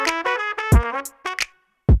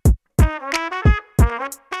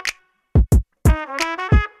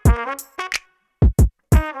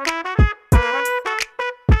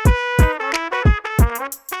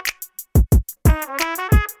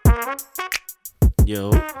Yo,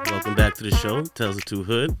 welcome back to the show. Tells the Two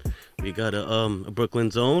Hood. We got a Brooklyn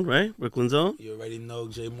Zone, right? Brooklyn Zone. You already know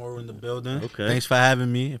J.Moral in the building. Okay. Thanks for having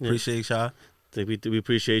me. Appreciate y'all. We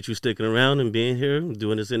appreciate you sticking around and being here,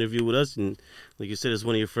 doing this interview with us. And like you said, it's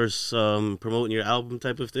one of your first promoting your album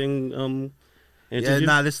type of thing. Interview?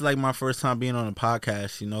 Yeah, this is like my first time being on a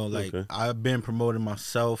podcast. You know, like Okay. I've been promoting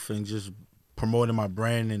myself and just promoting my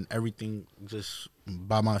brand and everything just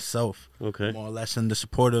by myself. Okay. More or less, and the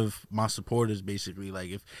support of my supporters, basically.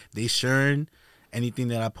 Like if they sharing anything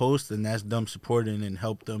that I post, then that's them supporting and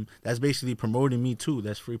help them. That's basically promoting me too.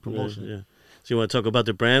 That's free promotion. Yeah. So you want to talk about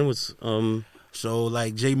the brand? So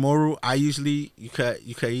like J.Moral, I usually you could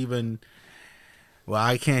even. Well,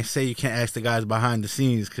 I can't say you can't ask the guys behind the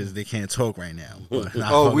scenes because they can't talk right now. But,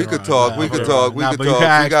 we could talk. We could talk. We got.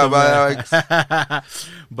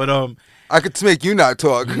 But I could make you not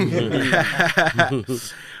talk.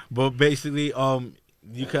 But basically,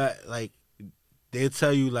 you could like they'll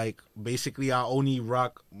tell you like basically I only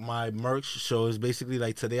rock my merch. So it's basically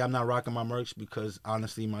like today I'm not rocking my merch because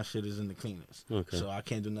honestly my shit is in the cleaners. Okay. So I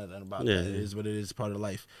can't do nothing about Yeah, that. It yeah. is what it is, part of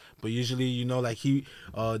life. But usually, you know, like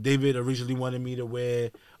David originally wanted me to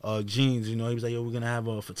wear jeans. You know, he was like, yo, we're gonna have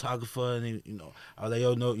a photographer, and he, you know, I was like,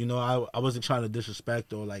 yo, no, you know, I wasn't trying to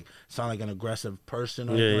disrespect or like sound like an aggressive person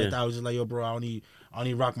or anything like that. I was just like, yo, bro, I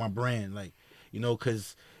only rock my brand, like, you know,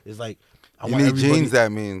 because it's like You need jeans.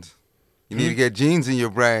 That means you need to get jeans in your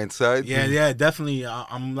brand, son. Yeah, definitely.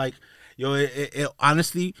 I'm like, yo, it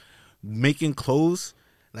honestly, making clothes,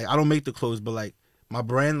 like I don't make the clothes, but like my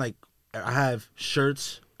brand, like I have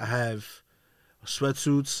shirts, I have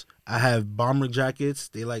sweatsuits, I have bomber jackets.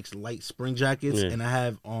 They like light spring jackets, and I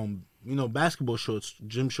have you know, basketball shorts,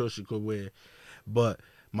 gym shorts you could wear. But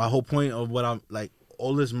my whole point of what I'm like,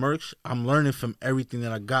 all this merch, I'm learning from everything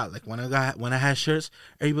that I got. Like when I had shirts,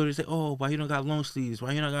 everybody was like, "Oh, why you don't got long sleeves?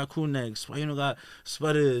 Why you don't got crew necks? Why you don't got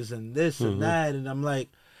sweaters and this and that?" And I'm like,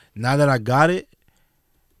 now that I got it,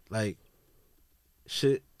 like,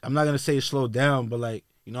 shit. I'm not gonna say it slowed down, but like,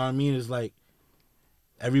 you know what I mean? It's like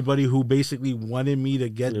everybody who basically wanted me to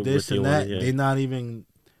get this and that, they're not even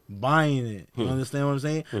buying it. You understand what I'm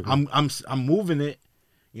saying? I'm moving it.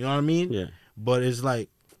 You know what I mean? Yeah. But it's like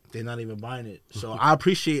they're not even buying it. So I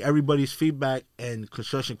appreciate everybody's feedback and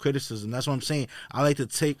construction criticism. That's what I'm saying. I like to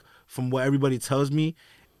take from what everybody tells me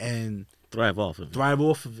and thrive off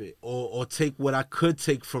of it, or take what I could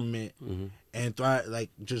take from it and thrive, like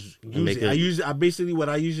just use it. I basically what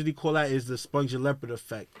I usually call that is the sponge and leopard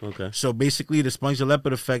effect. Okay. So basically, the sponge and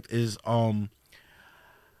leopard effect is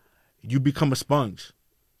you become a sponge,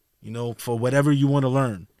 you know, for whatever you want to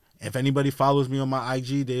learn. If anybody follows me on my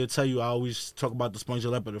IG, they'll tell you I always talk about the sponge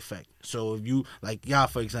and leopard effect. So if you, like y'all,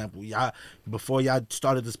 for example, y'all, before y'all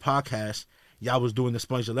started this podcast, y'all was doing the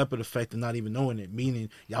sponge and leopard effect and not even knowing it,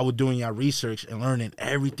 meaning y'all were doing y'all research and learning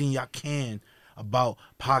everything y'all can about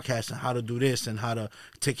podcasts and how to do this and how to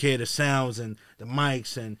take care of the sounds and the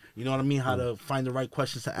mics and, you know what I mean, how to find the right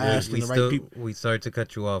questions to ask and the right people. We started to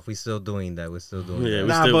cut you off. We're still doing that. We're still doing that.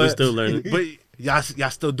 Yeah, we're still learning. But y'all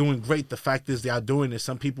still doing great. The fact is y'all doing it.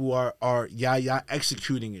 Some people are y'all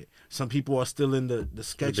executing it. Some people are still in the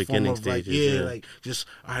sketch form of stages, like just,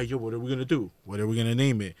 all right, yo, what are we gonna do? What are we gonna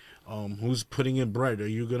name it? Who's putting in bread? Are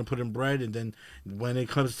you gonna put in bread? And then when it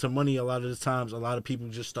comes to money, a lot of the times, a lot of people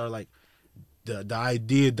just start like the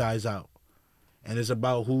idea dies out, and it's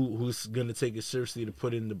about who's gonna take it seriously to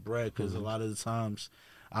put in the bread. Because a lot of the times,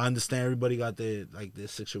 I understand everybody got their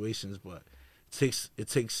situations, but it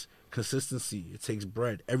takes consistency. It takes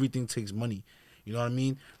bread. Everything takes money. You know what I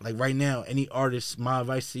mean? Like right now, any artist, my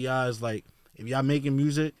advice to y'all is like, if y'all making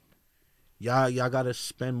music, y'all gotta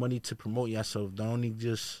spend money to promote yourself. Don't only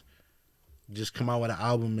just come out with an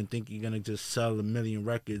album and think you're gonna just sell 1 million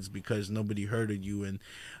records because nobody heard of you. And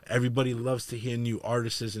everybody loves to hear new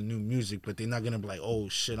artists and new music, but they're not gonna be like, oh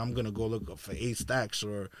shit, I'm gonna go look up for A Stacks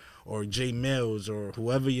or J Mills or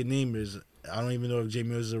whoever your name is. I don't even know if J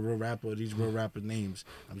Mills is a real rapper or these real rapper names.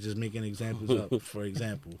 I'm just making examples up for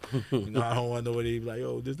example. You know, I don't want nobody to be like,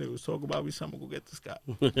 oh, this nigga was talking about me, so I'm gonna go get this guy.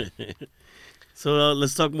 So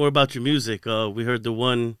let's talk more about your music. We heard the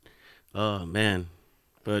one, man,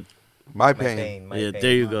 but My pain.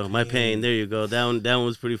 there you go. My pain. There you go. That one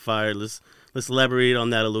was pretty fire. Let's elaborate on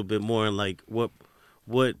that a little bit more and like what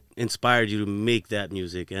inspired you to make that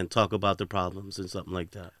music and talk about the problems and something like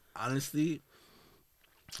that. Honestly,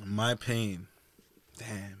 my pain.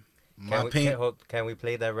 Damn. Can we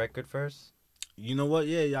play that record first? You know what?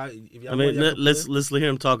 Yeah, y'all. If y'all I mean, want, y'all let's hear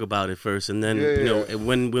him talk about it first, and then you know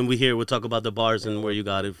when we hear, we'll talk about the bars and where you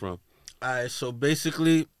got it from. All right. So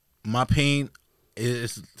basically, my pain.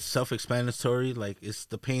 it's self-explanatory. Like, it's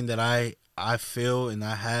the pain that I feel and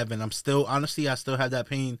I have, and I'm still, honestly, I still have that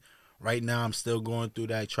pain right now. I'm still going through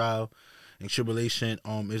that trial and tribulation.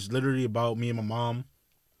 It's literally about me and my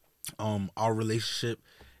mom. Our relationship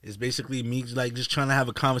is basically me, like, just trying to have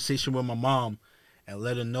a conversation with my mom and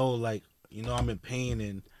let her know, like, you know, I'm in pain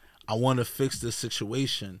and I want to fix this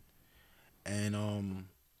situation. And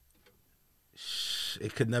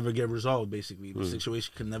it could never get resolved. Basically, the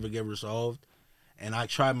situation could never get resolved, and I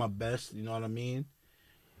tried my best. You know what I mean?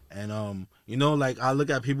 And you know, like, I look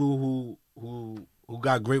at people who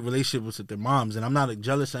got great relationships with their moms, and I'm not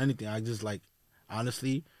jealous or anything. I just, like,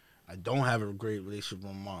 honestly, I don't have a great relationship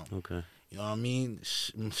with my mom. Okay. You know what I mean?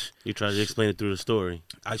 You try to explain it through the story.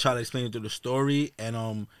 I try to explain it through the story,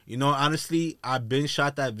 and you know, honestly, I've been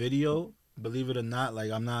shot that video. Believe it or not, like,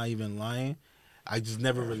 I'm not even lying. I just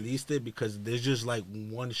never released it because there's just, like,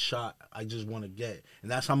 one shot I just want to get, and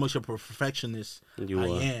that's how much of a perfectionist I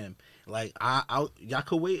am. Like, y'all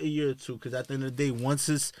could wait a year or two, because at the end of the day, once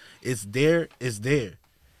it's there, it's there.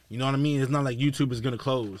 You know what I mean? It's not like YouTube is gonna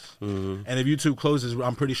close, and if YouTube closes,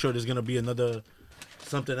 I'm pretty sure there's gonna be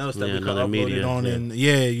something else that we can upload it on, and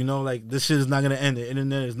you know, like, this shit is not gonna end. The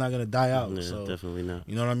internet is not gonna die out. Yeah, so definitely not.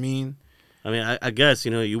 You know what I mean? I mean, I guess, you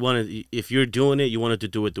know, you wanted, if you're doing it, you wanted to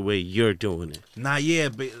do it the way you're doing it. Nah, yeah,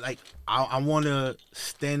 but, like, I want to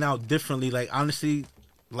stand out differently. Like, honestly,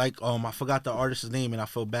 like, I forgot the artist's name, and I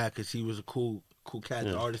feel bad because he was a cool cat,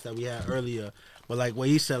 the artist that we had earlier. But, like, what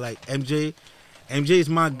he said, like, MJ's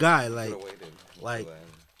my guy. Like,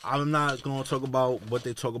 I'm not gonna talk about what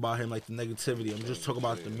they talk about him, like the negativity. I'm just talking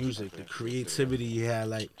about the music, the creativity he had.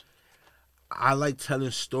 Like, I like telling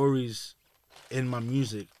stories in my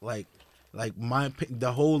music. Like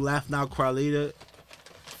the whole Laugh Now Cry Later,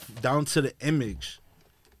 down to the image,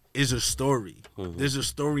 is a story. There's a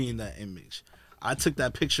story in that image. I took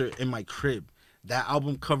that picture in my crib. That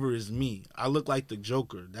album cover is me. I look like the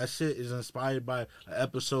Joker. That shit is inspired by an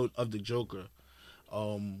episode of the Joker.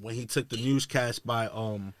 When he took the newscast by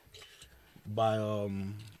you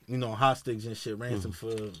know, hostages and shit, ransom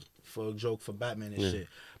for a joke for Batman and shit.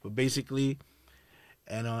 But basically,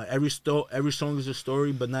 and every song is a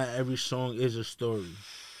story, but not every song is a story.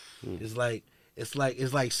 It's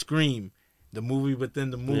like Scream, the movie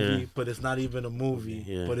within the movie, but it's not even a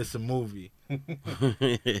movie, but it's a movie. You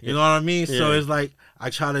know what I mean? Yeah. So it's like I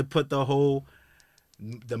try to put the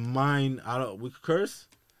mind. We could curse.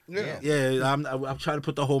 Yeah. I'm trying to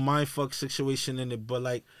put the whole mind fuck situation in it, but,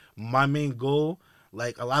 like, my main goal,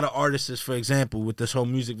 like, a lot of artists, for example, with this whole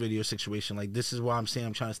music video situation, like, this is why I'm saying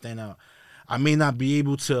I'm trying to stand out. I may not be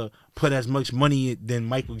able to put as much money than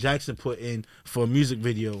Michael Jackson put in for a music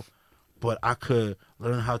video, but I could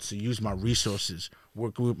learn how to use my resources,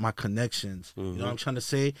 work with my connections. You know what I'm trying to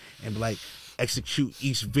say? And, like, execute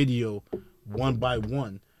each video one by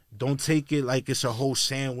one. Don't take it like it's a whole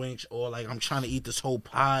sandwich or like I'm trying to eat this whole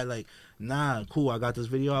pie. Like, nah, cool, I got this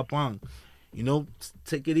video up on. You know,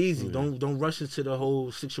 take it easy. Don't rush into the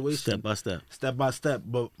whole situation. Step by step.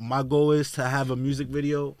 But my goal is to have a music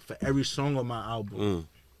video for every song on my album.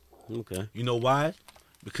 Okay. You know why?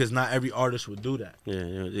 Because not every artist would do that.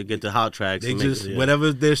 Yeah, they get the hot tracks. They just,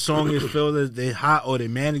 whatever their song is feel as they hot, or their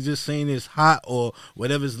manager saying it's hot, or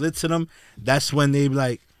whatever's lit to them, that's when they be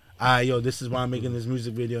like, all right, yo, this is why I'm making this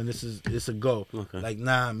music video, and it's a go. Okay. Like,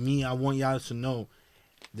 nah, me, I want y'all to know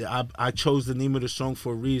that I chose the name of the song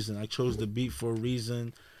for a reason. I chose the beat for a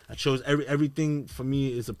reason. I chose everything for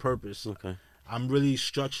me is a purpose. Okay. I'm really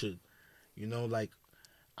structured. You know, like,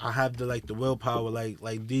 I have the willpower.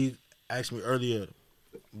 Like D asked me earlier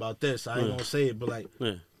about this. I ain't gonna say it, but, like,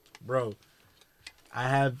 bro, I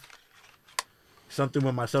have something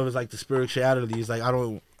with myself. It's like the spirituality. It's like I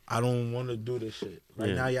don't want to do this shit.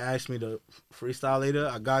 Right now, you ask me to freestyle later,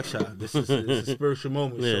 I got y'all. This is a spiritual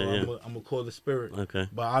moment, I'm going to call the spirit. Okay.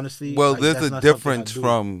 But honestly... Well, like, there's a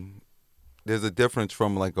difference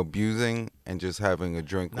from, like, abusing and just having a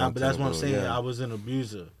drink. Nah, but that's what I'm saying. Yeah. I was an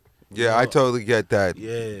abuser. Yeah, I totally get that.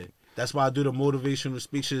 Yeah. That's why I do the motivational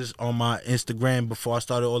speeches on my Instagram before I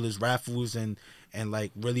started all these raffles and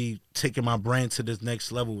like, really taking my brand to this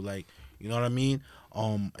next level. Like, you know what I mean?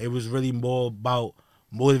 It was really more about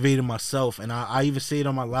motivating myself, and I even say it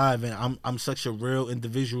on my live, and I'm such a real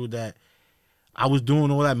individual that I was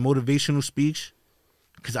doing all that motivational speech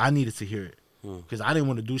because I needed to hear it, because I didn't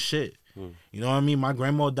want to do shit. You know what I mean? My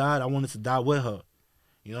grandma died, I wanted to die with her.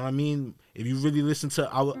 You know what I mean? If you really listen to,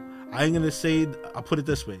 I ain't gonna say, I put it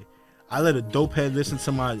this way, I let a dope head listen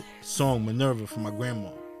to my song Minerva from my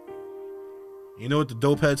grandma. You know what the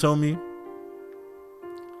dope head told me?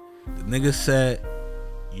 The nigga said,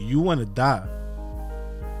 you want to die.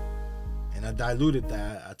 And I diluted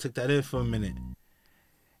that. I took that in for a minute.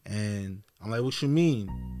 And I'm like, what you mean?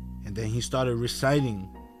 And then he started reciting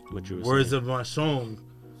What you were words saying. of my song,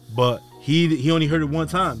 but he only heard it one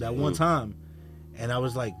time, one time. And I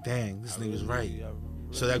was like, dang, this nigga's right.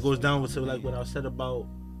 So that goes down with like what I said about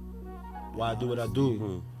why I do what I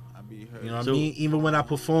do. You know what I mean? Even when I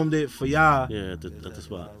performed it for y'all, Yeah, at the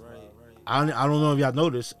spot. I don't know if y'all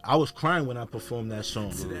noticed, I was crying when I performed that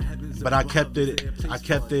song. But I kept it.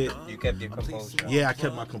 You kept your composure. Yeah, I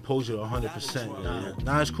kept my composure 100%.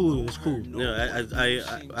 Nah, it's cool. It's cool. Yeah,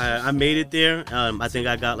 I made it there. I think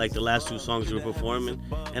I got like the last 2 songs you were performing,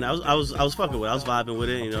 and I was fucking with it. I was vibing with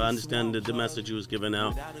it. You know, I understand the message you was giving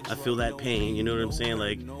out. I feel that pain. You know what I'm saying?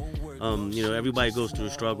 Like, you know, everybody goes through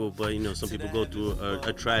a struggle, but you know, some people go through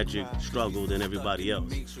a tragic struggle than everybody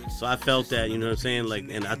else. So I felt that. You know what I'm saying? Like,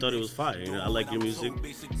 and I thought it was fire. You know, I like your music.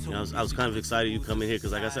 You know, I was kind of excited you coming here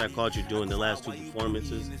because, like I said, I caught you doing the last 2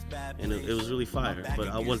 performances, and it was really fire. But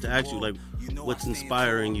I wanted to ask you, like, what's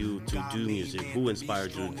inspiring you to do music? Who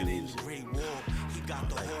inspired you to do music?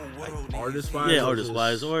 Like artist-wise? Yeah,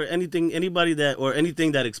 artist-wise, or anything, anybody that, or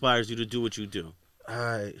anything that inspires you to do what you do.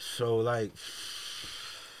 Alright, so like,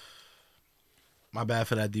 my bad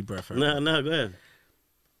for that deep breath. No, go ahead.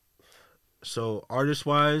 So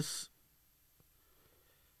artist-wise,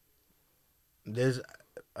 there's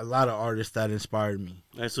a lot of artists that inspired me.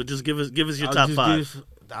 All right, so just give us your top 5.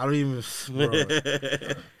 I don't even, bro.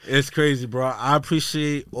 It's crazy, bro. I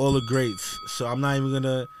appreciate all the greats, so I'm not even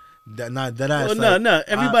gonna. Not that I. Well, no.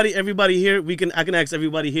 Everybody here. I can ask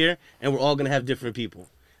everybody here, and we're all gonna have different people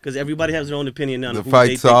because everybody has their own opinion on The who they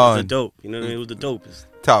fight's think on. is the dope. You know what I mean? Who's the dopest?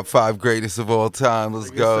 Top 5 greatest of all time.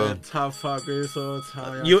 Let's go. Top 5 greatest of all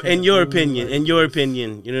time. In your opinion, you know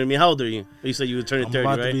what I mean? How old are you? You said you were turning 30, I'm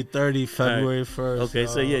about right? to be 30 February 1st. Okay,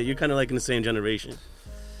 so yeah, you're kind of like in the same generation.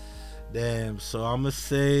 Damn, so I'm gonna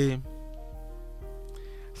say.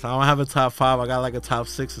 So I don't have a top 5. I got like a top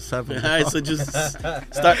 6 or 7. All right, so just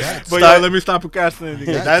start. But yeah, let me stop procrastinating.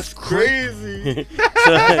 That's crazy.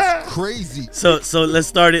 Crazy. So let's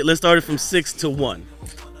start it. Let's start it from 6 to 1.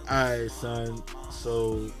 All right, son.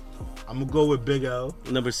 So I'm gonna go with Big L.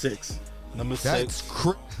 Number 6. Number That's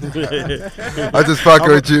 6. I just fucking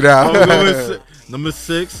with you now. I'm gonna go with number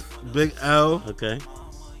 6, Big L. Okay.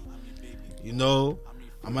 You know,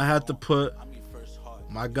 I'm gonna have to put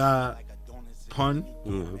my guy Pun.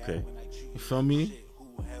 Okay. You feel me?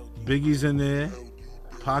 Biggie's in there.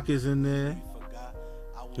 Pac is in there.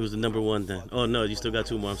 He was the number 1 then. Oh no, you still got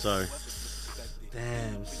 2 more. I'm sorry.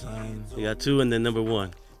 Damn, son. You got 2 and then number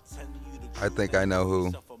 1. I think I know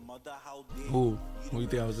who. Who you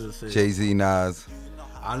think I was gonna say? Jay-Z, Nas.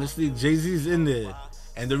 Honestly, Jay-Z's in there.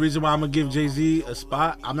 And the reason why I'm gonna give Jay-Z a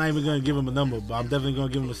spot, I'm not even gonna give him a number, but I'm definitely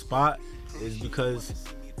gonna give him a spot, is because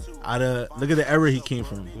look at the era he came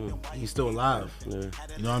from. He's still alive. Yeah.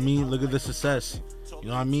 You know what I mean? Look at the success. You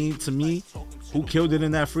know what I mean? To me, who killed it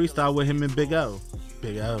in that freestyle with him and Big L?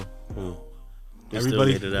 Big L.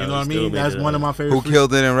 Everybody, you know what I mean? That's one of my favorite. Who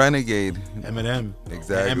killed it in Renegade? Eminem.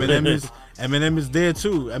 Exactly. Eminem is there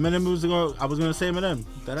too. I was gonna say Eminem.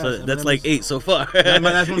 So that's like 8 so far. Yeah,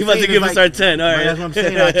 but that's what you I'm about to saying, give it's us like- our 10. All right. But that's what I'm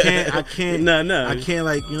saying. I can't. No. I can't,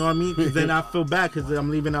 like, you know what I mean? Because then I feel bad because I'm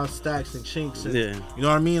leaving out Stacks and Chinks. And, Yeah. You know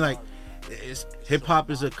what I mean? Like, hip hop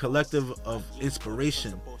is a collective of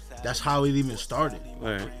inspiration. That's how it even started. All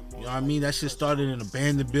right. You know what I mean? That shit started in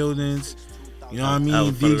abandoned buildings. You know what I mean? Out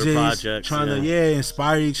in front of the DJs projects, trying to yeah.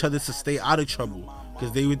 inspire each other to stay out of trouble.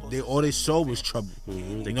 Because they all they saw was trouble.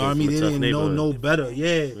 Mm-hmm. You know what I mean? They didn't know no better.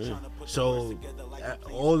 Yeah. Yeah. So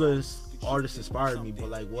all the artists inspired me, but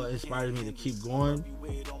like what inspired me to keep going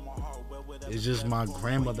is just my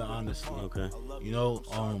grandmother, honestly. Okay. You know,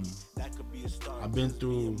 I've been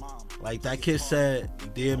through, like that kid said,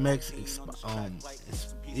 DMX.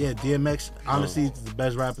 DMX honestly is the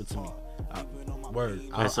best rapper to me. Word.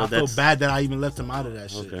 Right, so I feel that's- bad that I even left him out of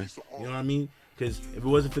that shit. Okay. You know what I mean? Because if it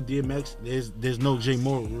wasn't for DMX, there's no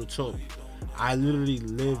J.Moral, real talk. I literally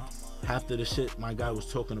lived half of the shit my guy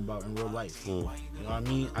was talking about in real life. You know what I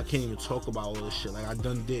mean? I can't even talk about all this shit. Like, I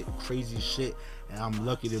done did crazy shit, and I'm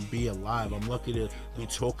lucky to be alive. I'm lucky to be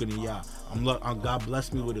talking to y'all. God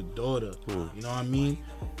blessed me with a daughter. You know what I mean?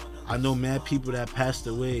 I know mad people that passed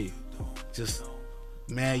away, just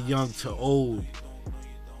mad young to old.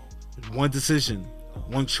 One decision,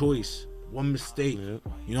 one choice, one mistake. Yep.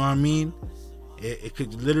 You know what I mean? It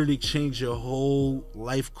could literally change your whole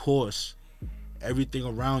life course. Everything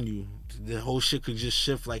around you. The whole shit could just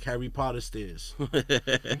shift like Harry Potter stairs. You know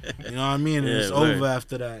what I mean? And it's word. over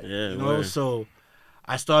after that. Yeah, you know, word. so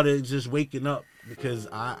I started just waking up because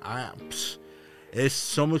it's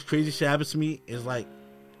so much crazy shit happens to me. It's like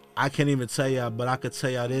I can't even tell y'all, but I could tell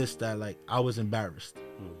y'all this, that like I was embarrassed.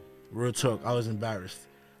 Real talk, I was embarrassed.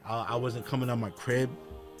 I wasn't coming out my crib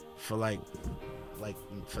for like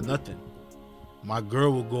for nothing. My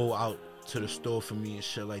girl would go out to the store for me and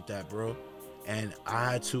shit like that, bro. And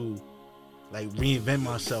I had to like reinvent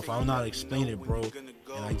myself. I don't know how to explain it, bro.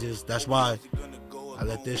 And that's why I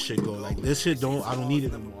let this shit go. Like this shit I don't need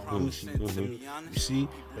it anymore. You see?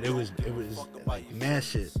 But it was like mad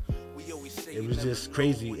shit. It was just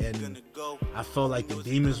crazy, and I felt like the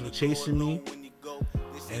demons were chasing me,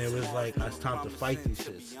 and it was like it's time to fight these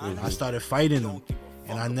shits. And I started fighting them,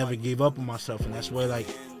 and I never gave up on myself. And that's where like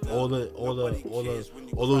all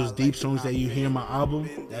those deep songs that you hear in my album,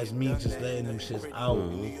 that's me just letting them shits out.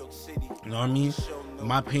 You know what I mean?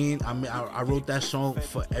 My pain. I wrote that song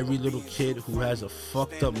for every little kid who has a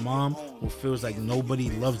fucked up mom who feels like nobody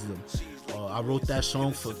loves them. I wrote that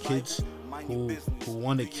song for kids who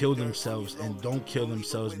want to kill themselves and don't kill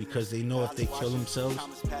themselves because they know if they kill themselves,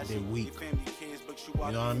 they're weak. You know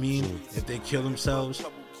what I mean? If they kill themselves,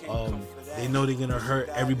 they know they're gonna hurt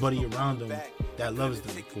everybody around them that loves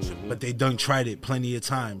them. But they done tried it plenty of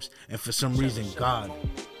times, and for some reason, God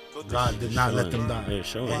did not let them die.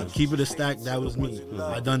 And keep it a stack, that was me.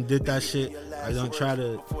 I done did that shit. I done tried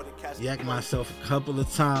to yak myself a couple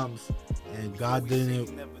of times, and God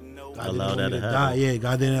didn't allow that to die. Yeah,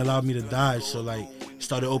 God didn't allow me to die. So like,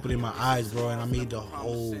 started opening my eyes, bro, and I made the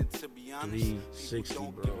whole 360,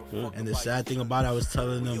 bro. And the sad thing about it, I was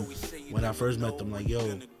telling them when I first met them, like, yo,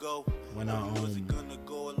 when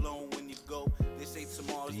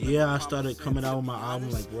the year I started coming out with my album,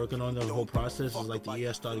 like working on the whole process, was like the year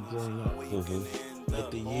I started growing up. Like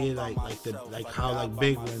the year, like how like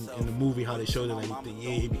Big when in the movie how they showed it, like the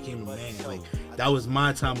year he became a man. Like that was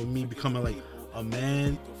my time with me becoming like a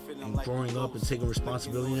man and growing up and taking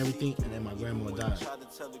responsibility and everything. And then my grandma died,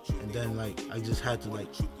 and then like I just had to like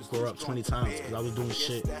grow up 20 times because I was doing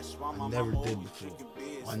shit I never did before.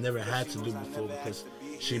 I never had to do before because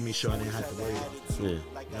she made sure I didn't have to worry about it. Yeah. You know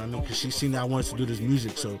what I mean? Because she seen that I wanted to do this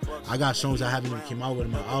music, so I got songs I haven't even came out with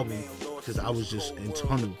in my album because I was just in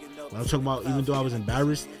tunnel. When I'm talking about, even though I was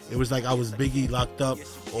embarrassed, it was like I was Biggie locked up,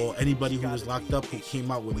 or anybody who was locked up who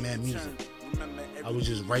came out with mad music. I was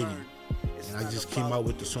just writing, and I just came out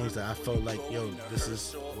with the songs that I felt like, yo, this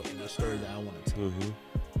is the story that I wanted to tell.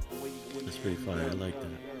 That's pretty fire. I like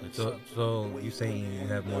that. So you saying you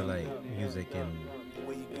have more like music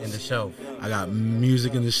in the shelf? I got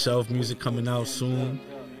music in the shelf, music coming out soon.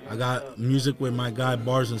 I got music with my guy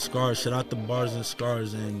Bars and Scars. Shout out to Bars and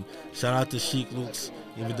Scars, and shout out to Chic Lukes,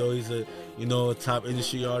 even though he's a top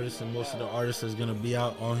industry artist, and most of the artists that's gonna be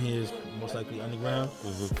out on here is most likely underground.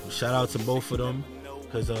 Shout out to both of them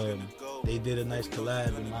because they did a nice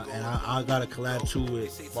collab, and I got a collab too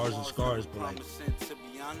with Bars and Scars, but like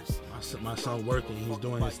my son working, he's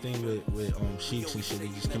doing his thing with Sheiks and shit. He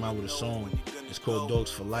just came out with a song. It's called Dogs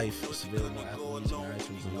for Life. It's available on Apple Music and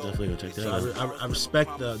iTunes. Definitely go check that out. I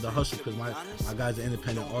respect the hustle because my guy's an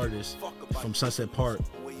independent artist from Sunset Park.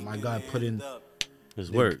 My guy put in his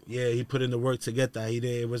work. Yeah, he put in the work to get that. He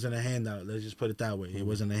did. It wasn't a handout. Let's just put it that way. It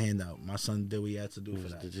wasn't a handout. My son did what he had to do for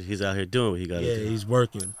that. He's out here doing what he got to do. Yeah, he's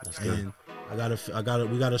working. That's good.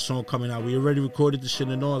 We got a song coming out. We already recorded the shit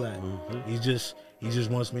and all that. He just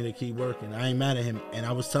wants me to keep working. I ain't mad at him. And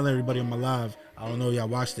I was telling everybody on my live, I don't know if y'all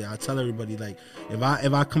watched it, I tell everybody, like, if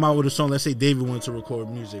I come out with a song, let's say David wanted to record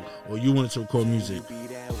music, or you wanted to record music,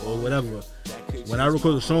 or whatever. When I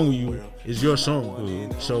record a song with you, it's your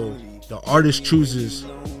song. So the artist chooses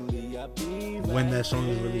when that song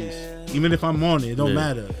is released. Even if I'm on it, it don't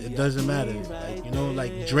matter. It doesn't matter.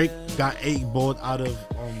 Like, like Drake got 8 balled out of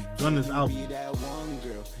Gunna's album.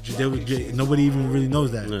 Nobody even really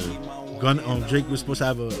knows that. Drake was supposed to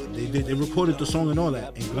have they recorded the song and all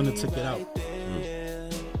that, and Gunna took it out.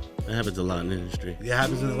 That happens a lot in the industry. It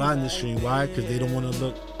happens in a lot in the industry. Why? Because they don't want to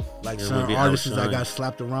look like certain artists that got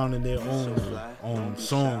slapped around in their own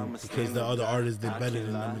song because the other artists did better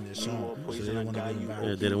than them in their song. So they don't want to get embarrassed.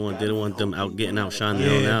 Yeah, they don't want them out getting outshined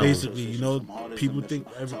their own album. Basically, people think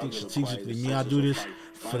everything strategically. Me, I do this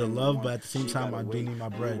for the love, but at the same time, I do need my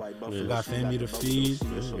bread. I got family to feed,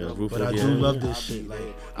 but I do love this shit.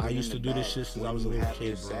 Like, I used to do this shit since I was a little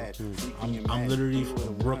kid, bro. I'm literally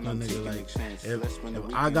a Brooklyn nigga. Like,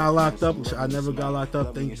 if I got locked up, I never got locked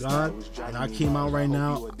up, thank God, and I came out right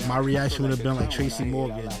now, my reaction would have been like Tracy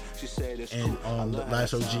Morgan and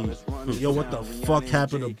Last OG. Yo, what the fuck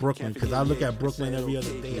happened to Brooklyn? Because I look at Brooklyn every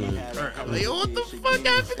other day and I'm like, yo, what the fuck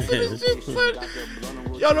happened to this shit,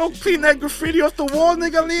 son? Yo, don't clean that graffiti off the wall,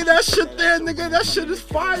 nigga. Leave that shit there, nigga. That shit is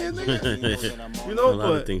fire, nigga. A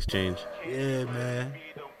lot of things change. Yeah, man.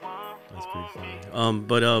 That's pretty funny.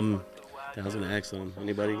 But I was gonna ask them.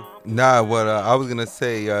 Anybody? Nah, what I was gonna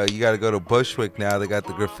say, you gotta go to Bushwick now. They got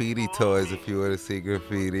the graffiti tours if you want to see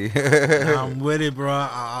graffiti. Nah, I'm with it, bro.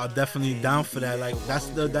 I'll definitely down for that. Like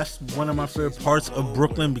that's one of my favorite parts of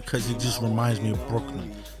Brooklyn because it just reminds me of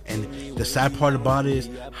Brooklyn. And the sad part about it is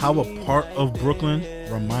how a part of Brooklyn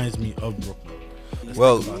reminds me of Brooklyn. Let's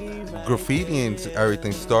Well, think about that. graffiti and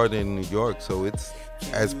everything started in New York, so it's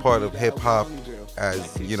as part of hip hop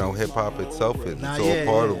as hip hop itself is. It's Nah, all yeah,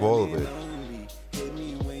 part yeah. of all of it.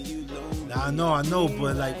 Nah, I know,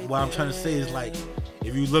 but like what I'm trying to say is like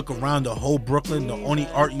if you look around the whole Brooklyn, the only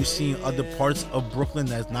art you see in other parts of Brooklyn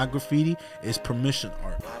that's not graffiti is permission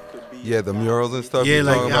art. Yeah, the murals and stuff. Yeah, you're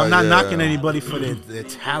like talking I'm about, not yeah. knocking anybody for their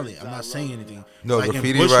talent. I'm not saying anything. No, like in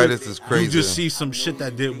graffiti Bushwick, writers is crazy. You just see some shit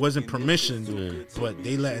that wasn't permissioned, but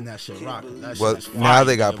they letting that shit rock. That Well, shit is now fire,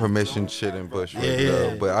 they got nigga. permission shit in Bushwick, Yeah, yeah, though.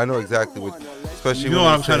 yeah. But I know exactly what, especially You know when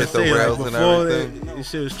what they I'm trying to hit the say? rails Like and before, everything. this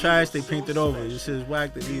shit was trash. They painted over. This shit is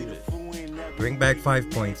whack. They leave it. Bring back 5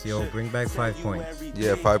 points, yo. Bring back 5 points.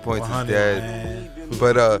 Yeah, 5 points is 100, dead. man.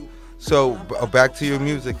 But so back to your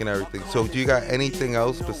music and everything. So do you got anything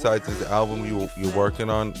else besides this album you're working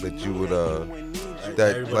on that you would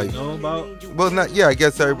that Everybody like? know about? Well, not yeah. I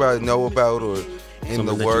guess everybody know about or in Something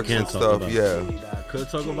the that you works can't and talk stuff. about. Yeah. That I could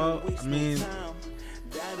talk about. I mean,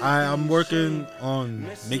 I'm working on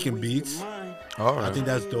making beats. All right. I think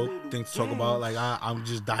that's dope thing to talk about. Like I'm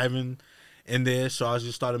just diving in there, so I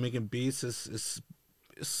just started making beats. It's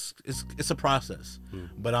a process,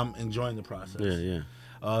 but I'm enjoying the process. Yeah.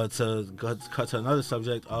 To cut to another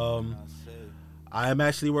subject, I am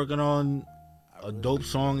actually working on a dope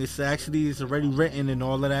song. It's already written and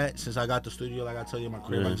all of that. Since I got the studio, like I tell you, in my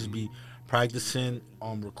crib, I Yeah. just be practicing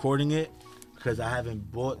on recording it because I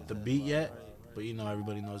haven't bought the beat yet. But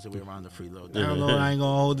everybody knows that we're around the freeload. Down low, I ain't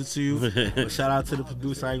gonna hold it to you. But shout out to the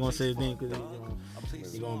producer. I ain't gonna say his name because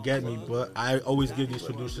you're gonna get me. But I always give these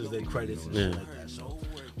producers their credits and shit like that. So,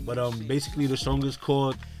 but basically the song is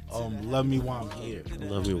called "Love Me While I'm Here."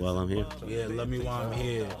 Love me while I'm here. Yeah, "Love Me While I'm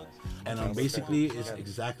Here." And basically it's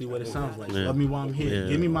exactly what it sounds like. Yeah. Love me while I'm here. Yeah.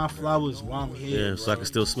 Give me my flowers while I'm here. Yeah, so I can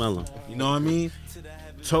still smell them. You know what I mean?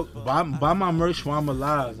 Buy my merch while I'm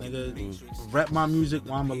alive, nigga. Rap my music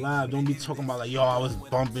while I'm alive. Don't be talking about like, yo, I was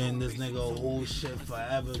bumping this nigga whole shit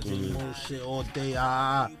forever, whole shit all day.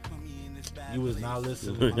 You was not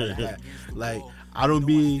listening like that. Like I don't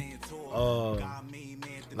be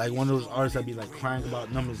like one of those artists that be like crying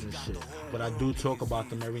about numbers and shit. But I do talk about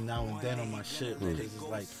them every now and then on my shit because it's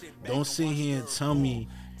like, don't sit here and tell me,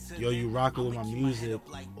 yo, you rockin' with my music,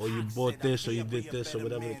 or you bought this, or you did this, or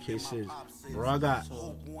whatever the case is. Bro, I got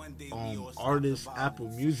artists, Apple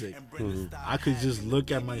Music. I could just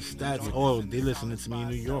look at my stats. Oh, they listening to me in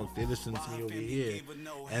New York. They listening to me over here,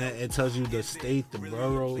 and it tells you the state, the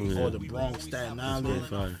borough, or the Bronx, Staten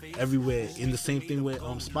Island, everywhere. And the same thing with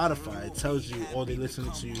Spotify. It tells you, oh, they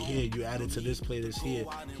listening to you here. You added to this playlist here,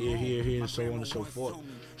 and so on and so forth.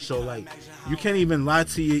 So like, you can't even lie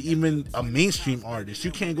to even a mainstream artist. You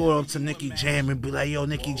can't go up to Nicky Jam and be like, yo,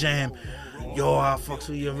 Nicky Jam, yo, I fucks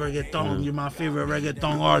with your reggaeton. You're my favorite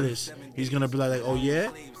reggaeton artist. He's gonna be like, oh yeah.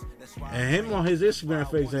 And him on his Instagram,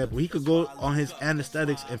 for example, he could go on his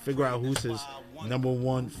anesthetics and figure out who's his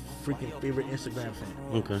 #1 freaking favorite Instagram fan.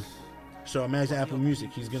 Okay. So imagine Apple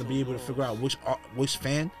Music. He's gonna be able to figure out which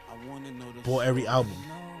fan bought every album,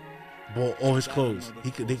 bought all his clothes. He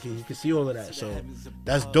could see all of that. So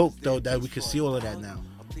that's dope though that we can see all of that now.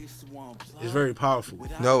 It's very powerful.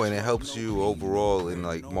 No, and it helps you overall in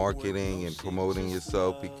like marketing and promoting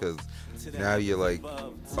yourself because now you're like,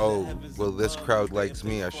 oh, well, this crowd likes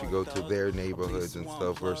me. I should go to their neighborhoods and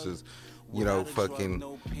stuff versus, fucking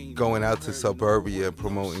going out to suburbia and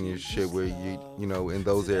promoting your shit where in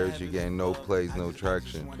those areas you're getting no plays, no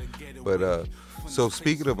traction. But so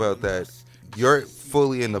speaking about that, you're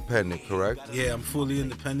fully independent, correct? Yeah, I'm fully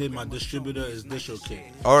independent. My distributor is DistroKid.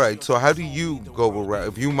 All right, so how do you go around?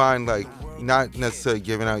 If you mind, like, not necessarily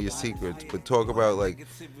giving out your secrets, but talk about, like,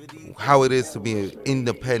 how it is to be an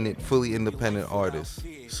independent, fully independent artist.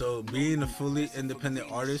 So being a fully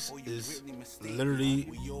independent artist is literally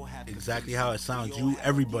exactly how it sounds.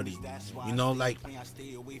 Everybody, like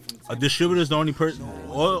a distributor is the only person.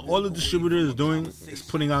 All the distributor is doing is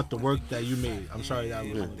putting out the work that you made. I'm sorry that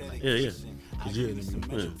was Yeah. Cause you're in the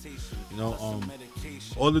music.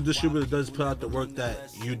 All the distributor does is put out the work that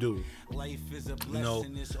you do.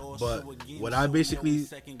 But what I basically,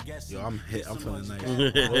 I'm feeling nice.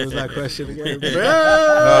 What was that question again?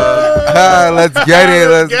 Let's get it.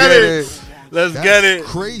 Let's That's get it.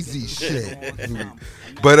 crazy shit.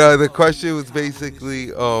 But the question was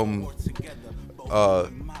basically,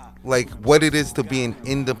 like what it is to be an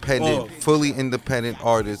independent, fully independent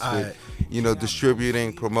artist with,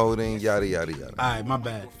 distributing, promoting, yada yada yada. All right, my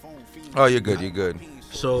bad. Oh, you're good. You're good.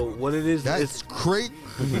 So what it is, That's great.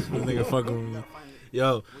 this nigga fucking with me.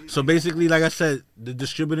 Yo, so basically, like I said, the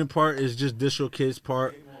distributing part is just Distro Kids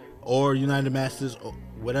part, or United Masters, or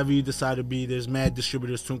whatever you decide to be. There's mad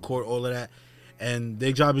distributors, TuneCore, all of that, and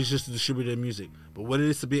their job is just to distribute their music. But what it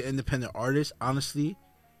is to be an independent artist, honestly,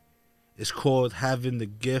 it's called having the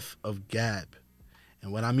gift of gab.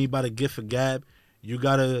 And what I mean by the gift of gab, you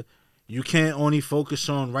can't only focus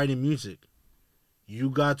on writing music. You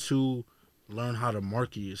got to learn how to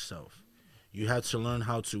market yourself. You had to learn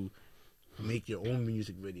how to make your own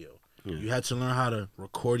music video. Yeah. You had to learn how to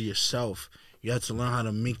record yourself. You had to learn how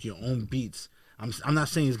to make your own beats. I'm not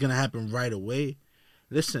saying it's gonna happen right away.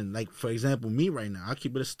 Listen, like for example, me right now, I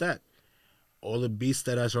keep it a stack. All the beats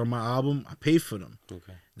that are on my album, I pay for them.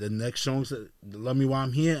 Okay. The next songs, that Love Me While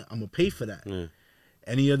I'm Here, I'm gonna pay for that. Yeah.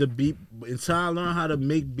 Any other beat, until I learn how to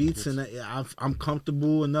make beats and I'm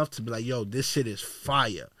comfortable enough to be like, yo, this shit is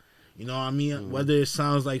fire. You know what I mean? Mm-hmm. Whether it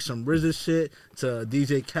sounds like some RZA shit to a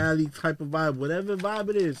DJ Khaled type of vibe, whatever vibe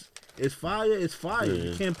it is, it's fire. It's fire.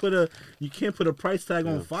 Yeah. You can't put a price tag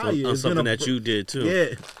on fire. On something that you did too.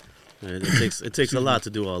 Yeah. It takes a lot to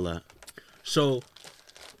do all that. So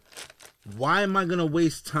why am I gonna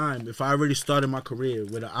waste time if I already started my career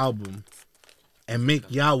with an album and make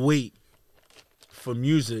y'all wait for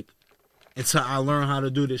music until I learn how to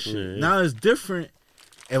do this shit? Yeah. Now it's different.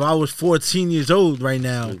 If I was 14 years old right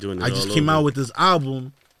now, I just came out with this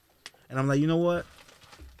album, and I'm like, you know what?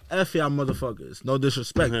 F y'all motherfuckers. No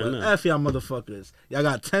disrespect, but F y'all motherfuckers. Y'all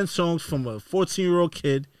got 10 songs from a 14-year-old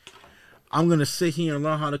kid. I'm going to sit here and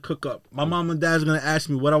learn how to cook up. My mom and dad's going to ask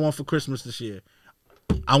me what I want for Christmas this year.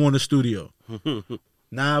 I want a studio.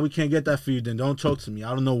 Nah, we can't get that for you then. Don't talk to me.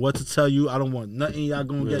 I don't know what to tell you. I don't want nothing y'all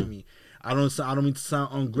going to get me. I don't mean to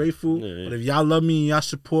sound ungrateful, but if y'all love me and y'all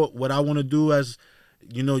support what I want to do as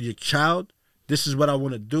your child, this is what I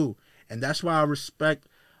want to do. And that's why I respect,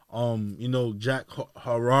 Jack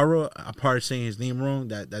Harara. I'm probably saying his name wrong.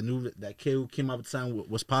 That kid who came out at the time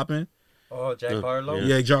was popping. Oh, Jack Harlow?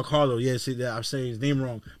 Yeah, Jack Harlow. Yeah, see that I'm saying his name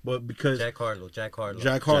wrong. But because Jack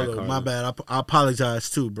Harlow. My bad. I apologize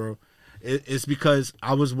too, bro. It's because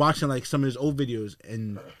I was watching like some of his old videos,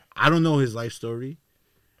 and I don't know his life story,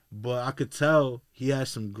 but I could tell he has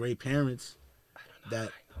some great parents that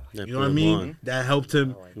you know what I mean? That helped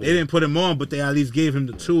him. They didn't put him on, but they at least gave him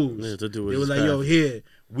the tools. To do they were like, yo, here.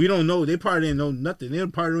 We don't know. They probably didn't know nothing. They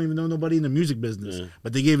probably don't even know nobody in the music business. Yeah.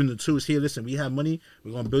 But they gave him the tools. Here, listen, we have money.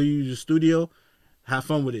 We're going to build you your studio. Have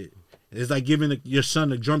fun with it. It's like giving your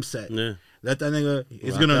son a drum set. Yeah. Let that nigga,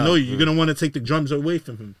 he's going to know you. You're going to want to take the drums away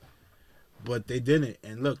from him. But they didn't.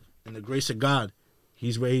 And look, in the grace of God,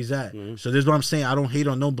 he's where he's at. Mm-hmm. So this is what I'm saying. I don't hate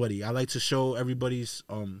on nobody. I like to show everybody's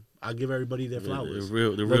I give everybody their flowers. The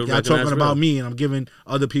real y'all talking about me, and I'm giving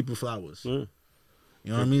other people flowers. You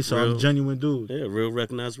know what I mean? So I'm a genuine dude. Yeah, real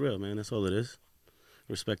recognize real, man. That's all it is.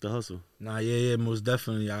 Respect the hustle. Nah, yeah, most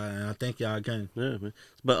definitely. I thank y'all again. Yeah, man.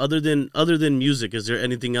 But other than music, is there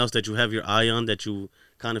anything else that you have your eye on that you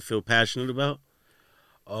kind of feel passionate about?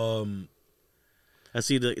 I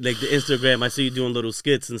see the Instagram. I see you doing little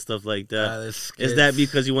skits and stuff like that. Is that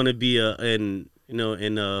because you want to be in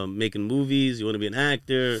making movies? You want to be an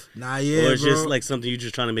actor? Nah, yeah, or it's bro. just like something you're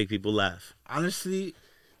just trying to make people laugh? Honestly,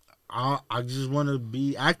 I just want to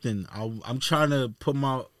be acting. I'm trying to put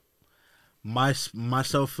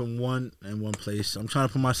myself in one place. I'm trying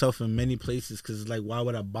to put myself in many places because it's like, why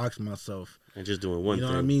would I box myself? And just doing one thing. You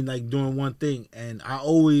know what I mean? Like doing one thing. And I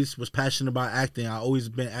always was passionate about acting. I always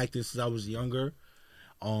been acting since I was younger.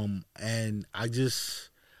 And I just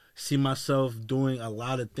see myself doing a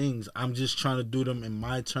lot of things. I'm just trying to do them in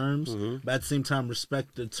my terms, but at the same time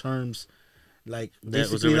respect the terms, like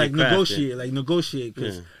basically like negotiate,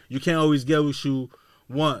 because you can't always get what you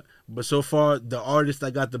want. But so far, the artist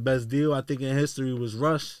that got the best deal, I think in history, was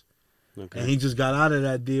Russ, and he just got out of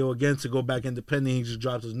that deal again to go back independent. He just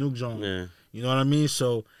dropped his new joint. Yeah. You know what I mean?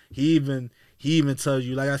 So he even tells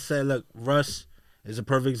you, like I said, look, Russ is a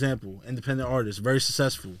perfect example. Independent artist, very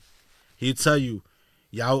successful. He'd tell you,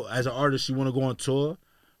 y'all, as an artist, you want to go on tour.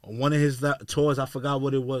 On one of his tours, I forgot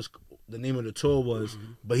what it was, the name of the tour was,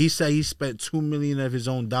 but he said he spent $2 million of his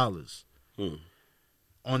own dollars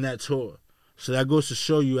on that tour. So that goes to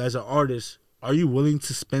show you, as an artist, are you willing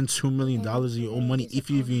to spend $2 million of your own money if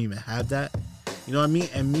you even have that? You know what I mean?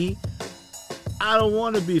 And me, I don't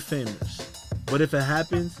want to be famous. But if it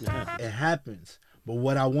happens, it happens. But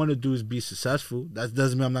what I want to do is be successful. That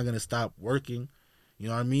doesn't mean I'm not going to stop working. You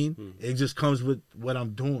know what I mean? It just comes with what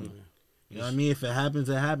I'm doing. You know what I mean? If it happens,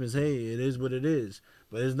 it happens. Hey, it is what it is.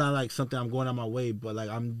 But it's not like something I'm going on my way. But like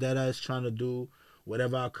I'm dead ass trying to do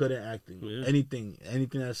whatever I could in acting. Yeah. Anything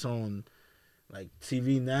that's on like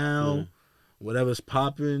TV now, whatever's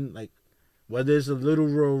popping, like whether it's a little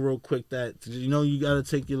role real quick that you gotta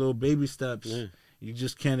take your little baby steps. Yeah. You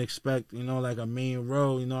just can't expect, like a main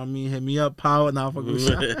role, you know what I mean? Hit me up, power, now fuck with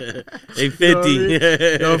you. Hey, 50.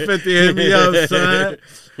 Yo, 50, hit me up, son.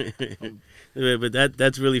 Yeah, but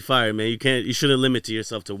that's really fire, man. You shouldn't limit to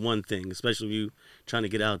yourself to one thing, especially if you trying to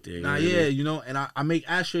get out there. Nah, know what I yeah, mean? and I make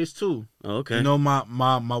ashtrays too. Oh, okay.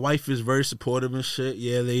 My wife is very supportive and shit.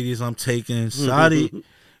 Yeah, ladies, I'm taking sorry.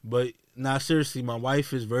 But seriously, my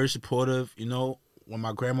wife is very supportive. When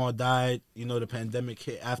my grandma died, the pandemic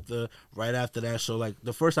hit right after that. So like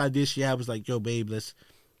the first idea she had was like, yo, babe, let's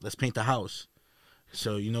paint the house.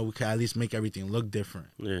 So, we can at least make everything look different.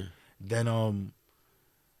 Yeah. Then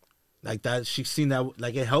like that, she seen that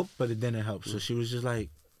like it helped, but it didn't help. So she was just like,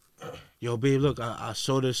 yo, babe, look, I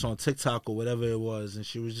saw this on TikTok or whatever it was, and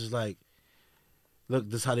she was just like, look,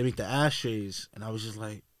 this is how they make the ashtrays. And I was just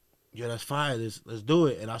like, yo, that's fire, let's do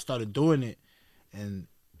it. And I started doing it, and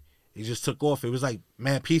it just took off. It was like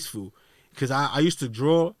mad peaceful, because I used to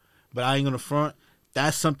draw, but I ain't gonna front.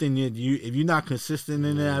 That's something that if you're not consistent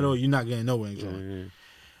in it at all, you're not getting nowhere in drawing.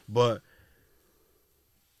 But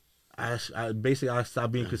I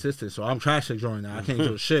stopped being consistent, so I'm trash at drawing now. I can't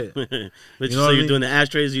do shit. But so you're doing the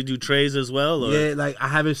ashtrays, you do trays as well? Or? Yeah, like I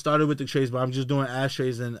haven't started with the trays, but I'm just doing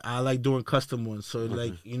ashtrays, and I like doing custom ones. So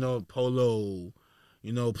like Polo,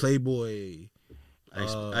 Playboy.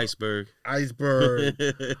 Iceberg.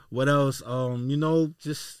 What else?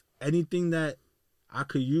 Just anything that I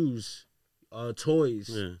could use. Toys.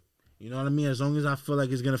 Yeah. You know what I mean? As long as I feel like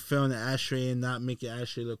it's gonna fit on the ashtray and not make your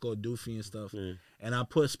ashtray look all doofy and stuff. Yeah. And I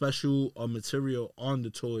put special material on the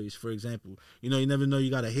toys. For example, you never know, you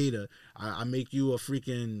got a hater. I make you a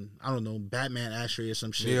freaking, I don't know, Batman ashtray or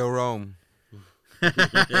some shit. Neo Rome.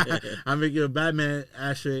 I make you a Batman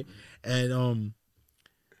ashtray, and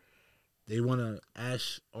they want to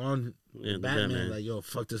ash on Batman, like, yo,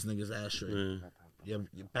 fuck this nigga's ashtray. Your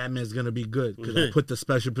Batman's gonna be good because I put the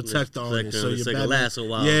special protector on it, so your Batman last a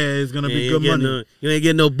while. Yeah, it's gonna be good money. You ain't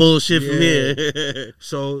getting no bullshit from here.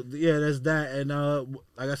 So yeah, that's that, and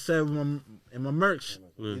like I said, in my merch,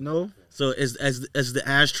 So is the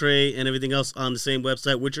ashtray and everything else on the same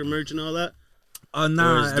website with your merch and all that?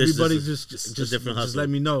 Nah, everybody just different hustle? Just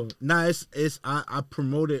let me know. Nah, it's I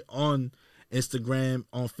promote it on Instagram,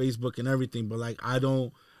 on Facebook, and everything, but like I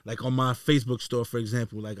don't, like on my Facebook store, for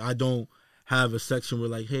example, like I don't have a section where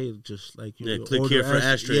like, hey, just like click here for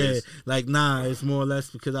ashtrays. Yeah, like nah, it's more or less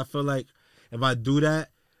because I feel like if I do that,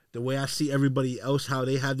 the way I see everybody else how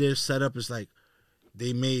they have their setup is like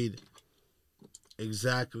they made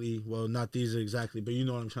exactly, well, not these exactly, but you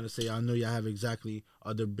know what I'm trying to say. I know y'all have exactly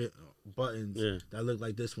other buttons that look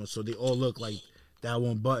like this one, so they all look like that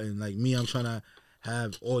one button. Like me, I'm trying to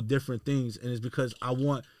have all different things, and it's because I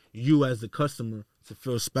want you as the customer to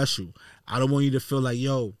feel special. I don't want you to feel like,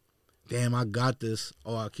 yo, damn, I got this.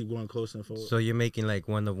 Oh, I keep going closer and forward. So you're making like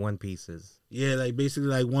one pieces. Yeah, like basically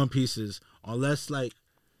like one pieces. Unless like,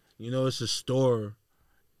 it's a store.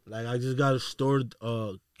 Like I just got a store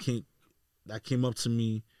that came up to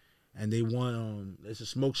me, and they want it's a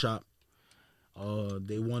smoke shop.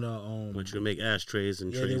 They wanna want you to make ashtrays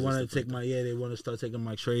and trays. They want to take they want to start taking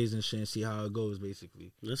my trays and shit and see how it goes,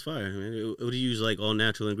 basically. That's fire, man. Would you use like all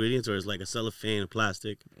natural ingredients, or is like a cellophane,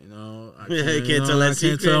 plastic? I can't tell that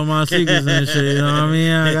secret. I can't tell my secrets and shit. You know what I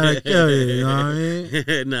mean? I gotta kill you. You know what I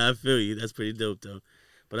mean? Nah, I feel you. That's pretty dope though.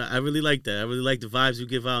 But I really like that. I really like the vibes you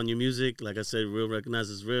give out in your music. Like I said, real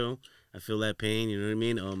recognizes real. I feel that pain. You know what I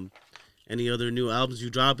mean? Any other new albums you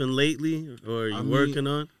dropping lately, or you working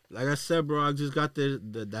on? Like I said, bro, I just got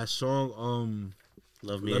that song,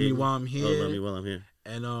 Love Me, Love Me While I'm Here. Oh, Love Me While I'm Here.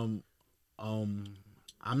 And I'm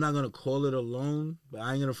not gonna call it Alone, but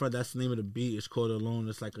I ain't gonna front. That's the name of the beat. It's called Alone.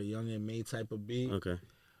 It's like a Young and May type of beat. Okay.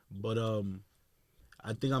 But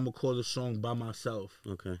I think I'm gonna call the song By Myself.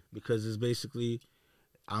 Okay. Because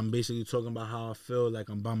I'm basically talking about how I feel like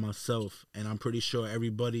I'm by myself, and I'm pretty sure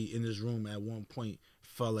everybody in this room at one point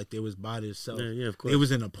felt like they was by themselves. Yeah, of course. They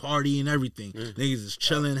was in a party and everything. Yeah. Niggas is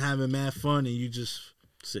chilling, having mad fun, and you just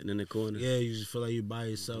sitting in the corner. Yeah, you just feel like you're by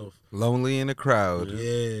yourself. Lonely in a crowd.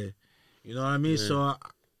 Yeah. You know what I mean? Yeah. So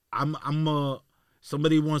I'm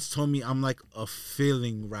somebody once told me I'm like a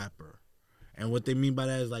feeling rapper. And what they mean by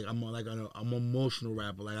that is like I'm an emotional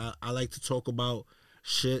rapper. Like I like to talk about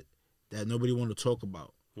shit that nobody want to talk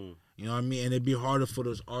about. You know what I mean? And it'd be harder for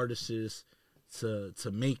those artists to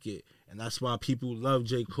make it. And that's why people love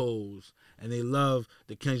J. Cole's, and they love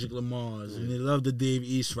the Kendrick Lamar's, and they love the Dave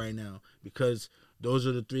East right now, because those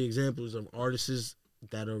are the three examples of artists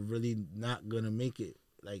that are really not gonna make it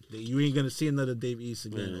Like you ain't gonna see another Dave East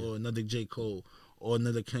again or another J. Cole or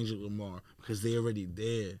another Kendrick Lamar because they already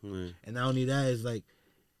there. And not only that is like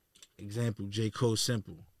example J. Cole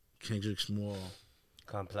simple, Kendrick's more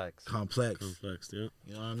Complex. Yeah.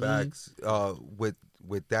 You know what I mean? Facts.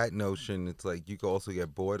 With that notion, it's like you can also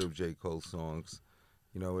get bored of J. Cole songs.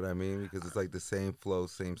 You know what I mean? Because it's like the same flow,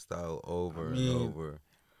 same style over and over.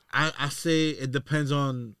 I say it depends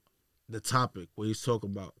on the topic what he's talking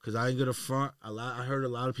about. Because I ain't gonna front a lot. I heard a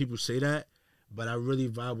lot of people say that, but I really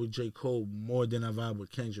vibe with J. Cole more than I vibe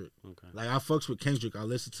with Kendrick. Okay. Like I fucks with Kendrick. I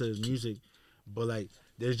listen to his music, but like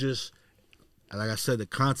there's just like I said, the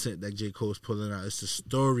content that J. Cole's pulling out, it's the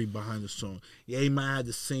story behind the song. Yeah, he might have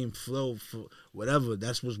the same flow for whatever.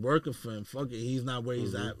 That's what's working for him. Fuck it. He's not where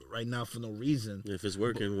he's at right now for no reason. If it's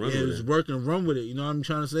working, run with it. it. If it's working, run with it. You know what I'm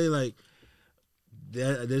trying to say? Like,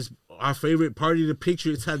 there's our favorite Party of the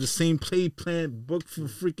Patriots had the same play plan book for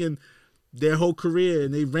freaking their whole career,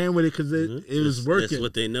 and they ran with it because it was working. That's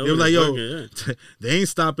what they know. They were like, yo, working, they ain't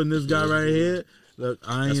stopping this guy right here. Look,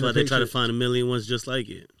 I ain't That's why they try to Patriot. find a million ones just like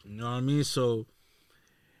it. You know what I mean? So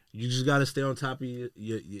you just got to stay on top of your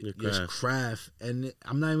craft. And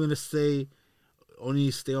I'm not even going to say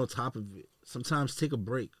only stay on top of it. Sometimes take a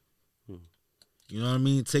break. You know what I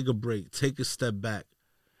mean? Take a break. Take a step back.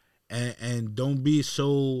 And don't be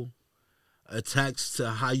so attached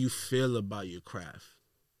to how you feel about your craft.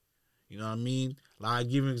 You know what I mean? Like, I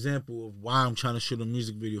give an example of why I'm trying to shoot a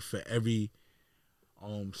music video for every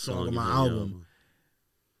song on my album.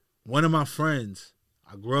 One of my friends,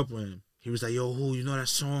 I grew up with him. He was like, yo, who, you know that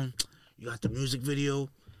song? You got the music video?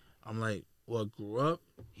 I'm like, well, grew up?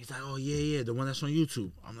 He's like, oh, yeah, the one that's on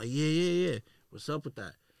YouTube. I'm like, yeah. What's up with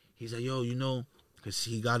that? He's like, yo, you know, because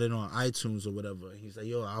he got it on iTunes or whatever. He's like,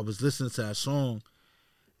 yo, I was listening to that song,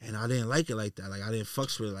 and I didn't like it like that. Like, I didn't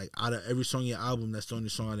fucks with it. Like, out of every song in your album, that's the only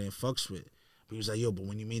song I didn't fucks with. But he was like, yo, but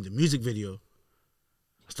when you made the music video,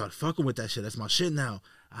 I started fucking with that shit. That's my shit now.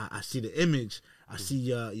 I see the image. I see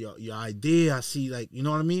your idea. I see, like, you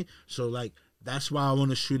know what I mean? So, like, that's why I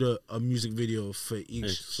want to shoot a music video for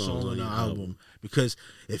each song on the album. Because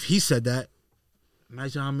if he said that,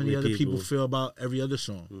 imagine how many other people feel about every other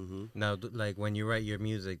song. Now, like, when you write your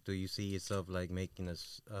music, do you see yourself, like, making a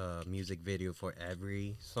music video for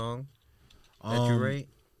every song that you write?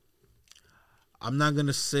 I'm not going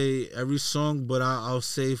to say every song, but I'll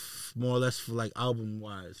say more or less for, like,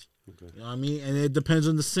 album-wise. Okay. You know what I mean? And it depends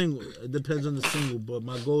on the single. But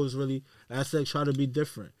my goal is really, like I said, try to be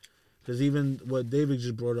different. Because even what David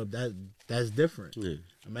just brought up, that's different. Yeah.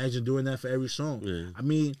 Imagine doing that for every song. Yeah. I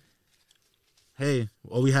mean, hey,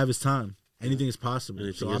 all we have is time. Anything is possible.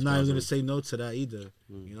 I'm not even going to say no to that either.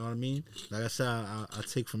 You know what I mean? Like I said, I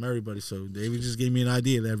take from everybody. So David just gave me an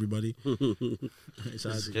idea to everybody.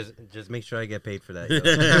 just make sure I get paid for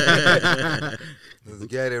that. Let's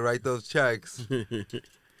get it. Write those checks.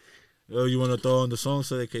 Oh, you want to throw on the song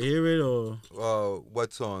so they can hear it, or?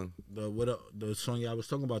 What song? The song y'all was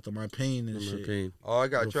talking about, My Pain and shit. Pain. Oh, I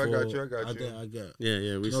got you. I got.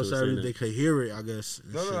 Yeah. We so they could hear it, I guess.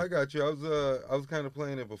 No, I got you. I was kind of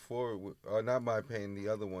playing it before. Not My Pain, the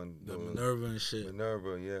other one. The Minerva and shit.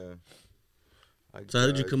 Minerva, yeah. So how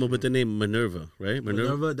did you come up with the name Minerva, right?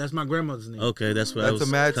 Minerva? That's my grandmother's name. Okay, that's what I was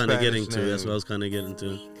kind of getting to. That's what I was kind of getting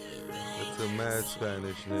to. It's a mad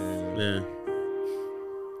Spanish name. Yeah.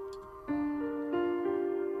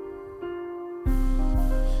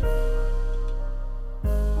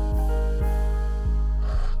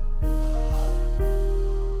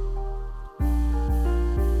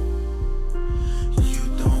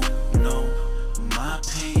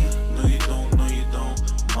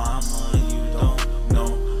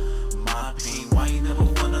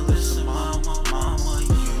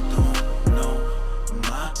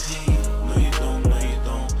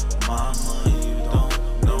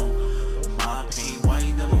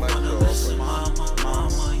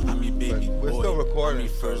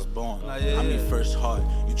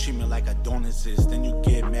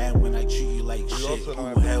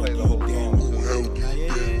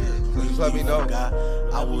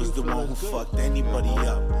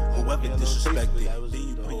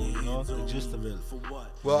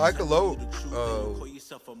 Well, I could load. You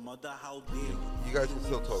guys can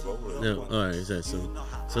still talk over it. No, all right.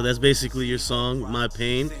 So that's basically your song, My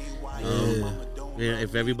Pain. Yeah,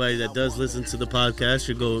 if everybody that does listen to the podcast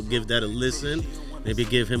should go give that a listen. Maybe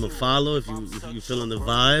give him a follow if you feeling the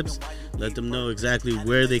vibes. Let them know exactly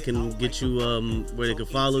where they can get you, where they can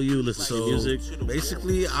follow you, listen to your music.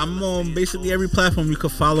 Basically, I'm on every platform. You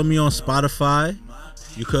could follow me on Spotify.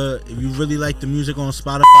 You could, if you really like the music on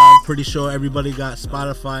Spotify, I'm pretty sure everybody got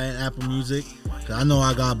Spotify and Apple Music. 'Cause I know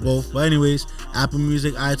I got both. But anyways, Apple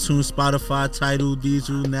Music, iTunes, Spotify, Tidal,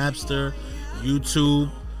 Diesel, Napster, YouTube,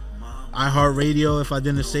 iHeartRadio, if I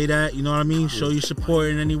didn't say that, you know what I mean? Show your support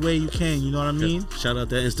in any way you can, you know what I mean? Shout out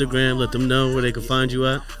that Instagram. Let them know where they can find you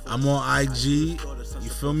at. I'm on IG, you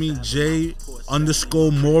feel me?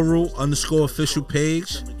 J_Moral_official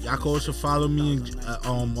page. Y'all can also follow me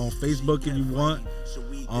on Facebook if you want.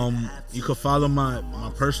 You can follow my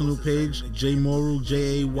personal page, J.Moral,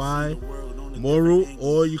 Jay Moral,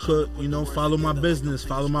 or you could, follow my business,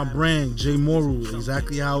 follow my brand, J.Moral,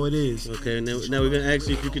 exactly how it is. Okay, now we're gonna ask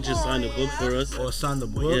you if you could just sign the book for us. Or sign the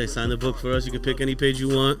book. Yeah, sign the book for us. You can pick any page you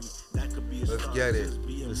want. Let's get it.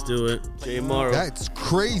 Let's do it. J.Moral. That's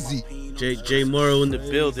crazy. J.Moral in the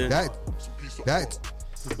building. That's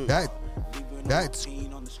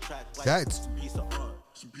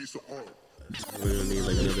We're gonna need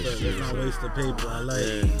like another Let's sheet. not waste the paper. I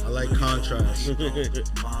like contrast. We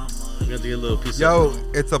have to get a little piece Yo,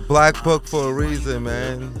 it's a black book for a reason,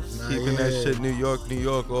 man. Nah, Keeping that yeah. shit New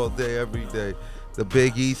York all day, every day. The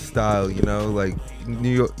Big East style, like New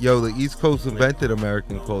York. Yo, the East Coast invented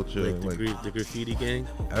American culture, like the graffiti gang.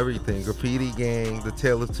 everything. Graffiti gang, the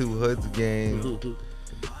Tale of Two Hoods gang.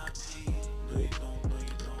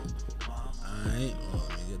 Alright, let me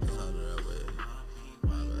get this out of that way.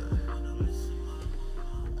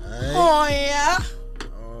 Alright. Oh yeah.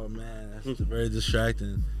 Oh man, that's very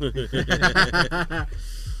distracting.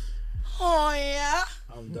 Oh yeah.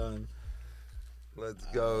 I'm done. Let's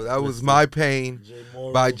go. That was My Pain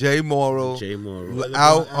J.Moral. by J.Moral. J.Moral.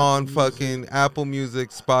 Out on fucking Apple Music,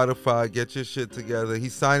 Spotify. Get your shit together.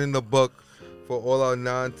 He's signing the book for all our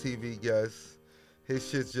non-TV guests. His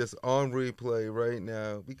shit's just on replay right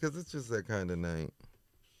now because it's just that kind of night.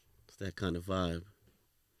 It's that kind of vibe.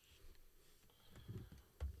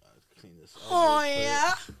 Clean this up Oh real quick.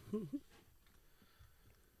 yeah.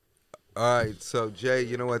 All right, so Jay,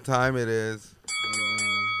 you know what time it is?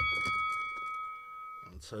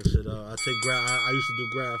 I'm touch it up. I take graph. I used to do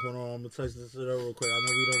graph. Hold on, I'm gonna touch this shit up real quick. I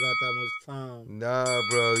know we don't got that much time. Nah,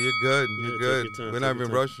 bro, you're good. Yeah, You're take good. your time, We're take not your even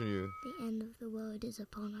time. rushing you. The end of the world is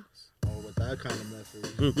upon us. Oh, with that kind of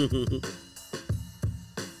message. The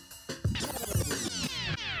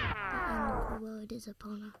end of the world is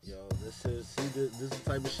upon us. Yo, this is the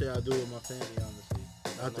type of shit I do with my family, honestly.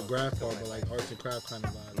 Not the graph part, but like arts and craft kind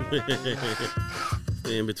of vibe.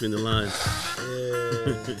 Stay in between the lines.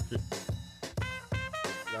 Yeah.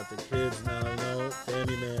 Got the kids now,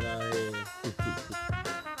 family man out here.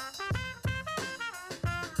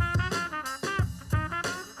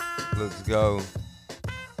 Let's go.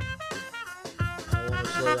 I want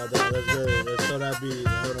to slow that down. Let's go. Let's slow that beat.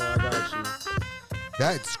 Hold on, I got you.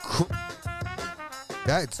 That's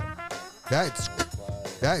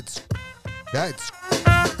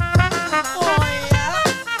Oh yeah.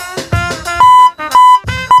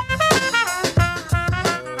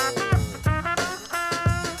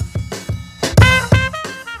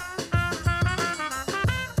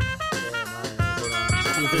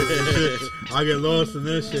 I get lost in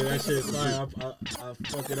this shit. That shit is fine. I'll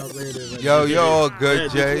fuck it up later. Like, Yo, you're all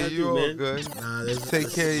good, Yeah, Jay. do You all man. good. Nah, this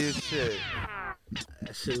Take care of your shit.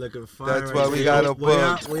 That shit looking fine. That's why we there. got a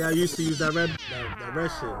book. Where y'all used to use that red shit.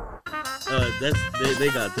 They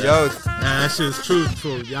got that. Yo, Nah, that shit is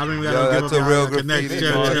truthful. Y'all don't even Yo, gotta give that's up a y'all real connect. graffiti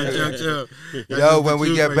Chill. mark. That's yo, just when the we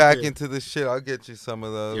truth get right back there. into the shit, I'll get you some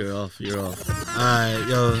of those. You're off. Alright,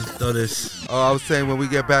 yo, throw this. Oh, I was saying when we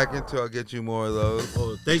get back into it, I'll get you more of those.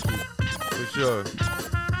 Oh, thank you. For sure.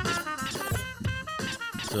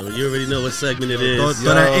 So you already know what segment it Throw is.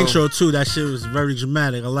 that Yo. intro too. That shit was very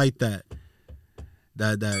dramatic. I like that.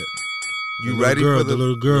 That. You The ready little girl, for the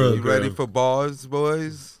little girl. You ready for bars,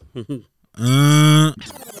 boys? He's talking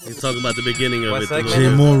about the beginning of What it. segment? The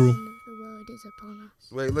J.Moral. end of the world is upon us.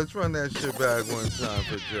 Wait, let's run that shit back one time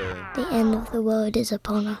for Jay. The end of the world is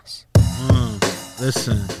upon us.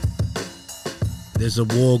 Listen. There's a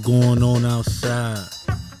war going on outside.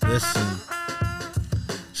 Listen.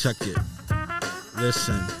 Check it.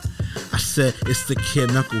 Listen. I said it's the kid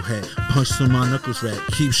knucklehead. Punch through my knuckles red.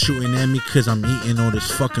 Keep shooting at me cause I'm eating all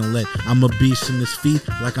this fucking lead. I'm a beast in this feed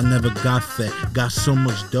like I never got fed. Got so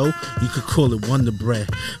much dough, you could call it Wonder Bread.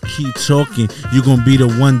 Keep talking, you gon' be the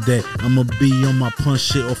one day. I'ma be on my punch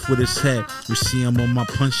shit off with his head. You see I'm on my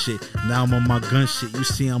punch shit, now I'm on my gun shit. You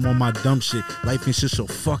see I'm on my dumb shit. Life ain't shit, so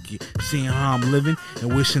fuck you. Seeing how I'm living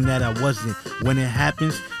and wishing that I wasn't. When it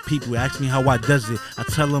happens, People ask me how I does it. I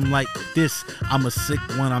tell them like this. I'm a sick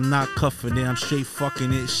one. I'm not cuffing it. I'm straight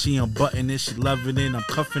fucking it. She unbutton it. She loving it. I'm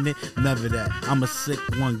cuffing it. Never that. I'm a sick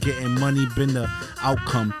one. Getting money been the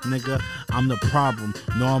outcome, nigga. I'm the problem.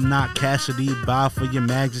 No, I'm not Cassidy. Bow for your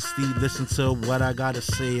majesty. Listen to what I gotta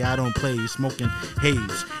say. I don't play. Smoking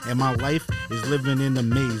haze. And my life is living in a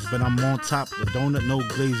maze. But I'm on top. The donut, no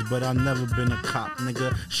glaze. But I've never been a cop,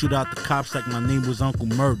 nigga. Shoot out the cops like my name was Uncle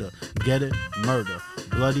Murder. Get it? Murder.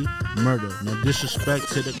 Bloody murder. No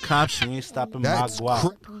disrespect to the cops. You ain't stopping That's my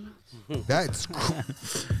guap. That's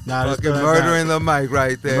Nah, that's Fucking what I got. murdering the mic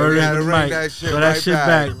right there. Murder We in gotta the bring mic. that shit Throw right that shit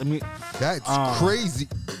back. back. Let me. that's crazy.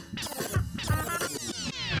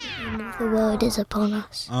 The end of the world is upon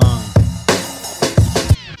us. The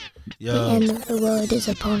Yo, end of the world is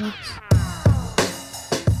upon us.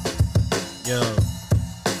 yo,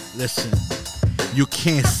 listen. You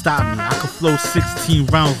can't stop me. I could flow 16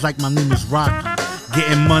 rounds like my name is Rocky.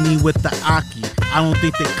 Getting money with the Aki. I don't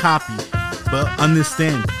think they copy. But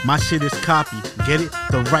understand, my shit is copy. Get it?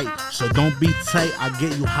 The right. So don't be tight. I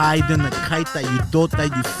get you higher than the kite that you thought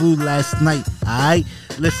that you flew last night. Alright?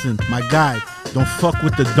 Listen, my guy, don't fuck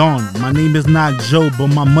with the dawn. My name is not Joe, but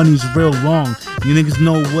my money's real long. You niggas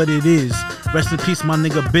know what it is. Rest in peace, my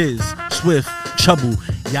nigga Biz. Swift, Trouble.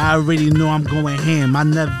 Y'all already know I'm going ham. I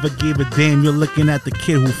never gave a damn. You're looking at the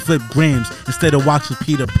kid who flipped grams instead of watching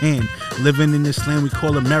Peter Pan. Living in this land we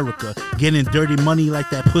call America. Getting dirty money like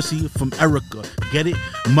that pussy from Erica. Get it?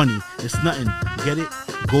 Money. It's nothing. Get it?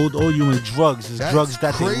 Gold, oil, and drugs. It's That's drugs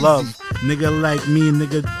that crazy. they love. Nigga like me,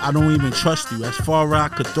 nigga, I don't even trust you. As far as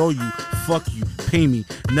I could throw you, fuck you, pay me.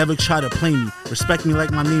 Never try to play me. Respect me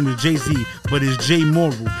like my name is Jay-Z, but it's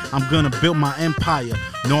J.Moral. I'm gonna build my empire.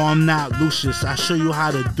 No, I'm not Lucius. I show you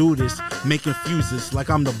how to do this. Making fuses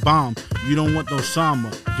like I'm the bomb. You don't want no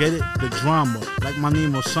Osama. Get it? The drama. Like my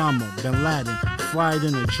name Osama Bin Laden. Fried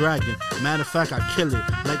in a dragon. Matter of fact, I kill it.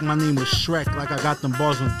 Like my name was Shrek. Like I got them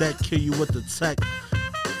bars on deck. Kill you with the tech.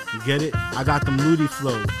 You get it? I got them Looney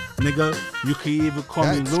flow. Nigga, you can even call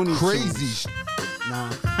me That's Looney crazy. Tunes. Nah.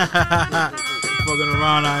 Fucking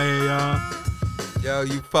around out here, y'all. Yo,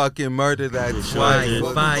 you fucking murdered that Fire, twice.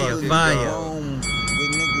 Let's fire, fucking fire. go.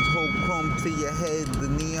 With niggas hold chrome to your head, the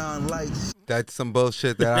neon lights. That's some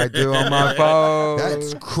bullshit that I do on my phone.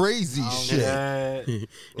 That's crazy shit. Yeah.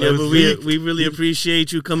 Yeah, was but we really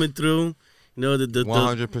appreciate you coming through. You know, the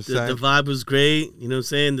 100%. the vibe was great. You know what I'm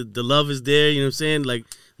saying? The love is there. You know what I'm saying? Like,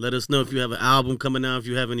 let us know if you have an album coming out, if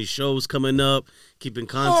you have any shows coming up. Keep in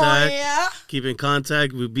contact. Oh, yeah. Keep in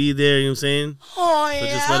contact. We'll be there. You know what I'm saying? Oh, So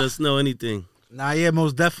yeah. just let us know anything. Nah, yeah,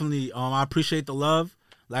 most definitely. I appreciate the love.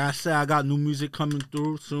 Like I said, I got new music coming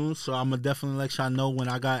through soon, so I'm gonna definitely let y'all know when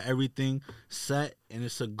I got everything set and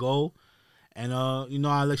it's a go. And you know,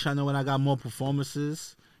 I'll let y'all know when I got more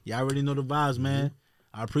performances. Y'all already know the vibes, man.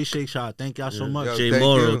 I appreciate y'all. Thank y'all so much. Yo,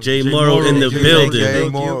 J.Moral. thank J.Moral in the J-Moral. building.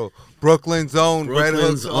 J.Moral. Brooklyn's own, Red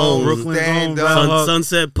Brooklyn's Hook's own. own, Brooklyn's stand own, up. Red Hook.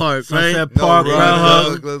 Sunset Park, right? Sunset No, Park, Red Red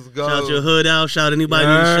Hook, Hook. let's go. Shout your hood out. Shout anybody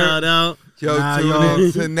Yeah. need a shout out. Yo, Nah, tune yo.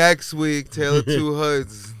 in to next week. Taylor Two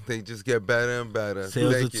Hoods. They just get better and better.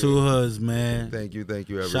 Sales Thank of you. Two Hoods, man. Thank you,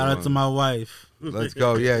 everyone. Shout out to my wife. Let's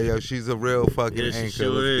go. Yeah, yo, she's a real fucking Yeah, she anchor. sure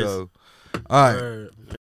Let's is. go. All right. Word.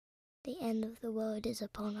 The end of the world is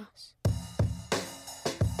upon us.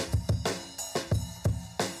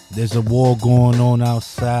 There's a war going on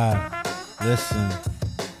outside. Listen.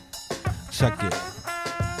 Check it.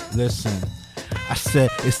 Listen. I said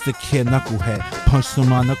it's the kid knucklehead. Punch through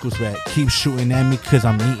my knuckles red. Keep shooting at me cause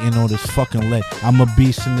I'm eating all this fucking lead. I'm a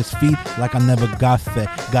beast in this feed like I never got fed.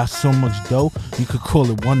 Got so much dough, you could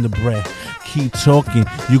call it Wonder Bread. Keep talking,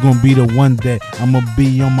 you gon' be the one that I'ma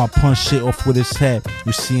be on my punch shit off with his head.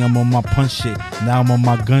 You see I'm on my punch shit, now I'm on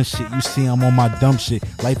my gun shit. You see I'm on my dumb shit.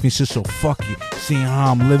 Life ain't shit, so fuck it. Seeing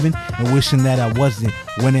how I'm living and wishing that I wasn't.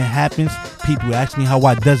 When it happens, people ask me how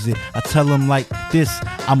I does it. I tell them like this,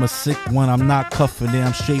 I'm a sick one, I'm not cuffing it.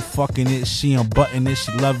 I'm straight fucking it, she unbutton it,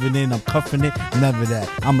 she loving it, I'm cuffing it, never that.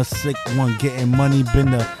 I'm a sick one, getting money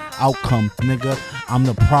been the outcome, nigga. I'm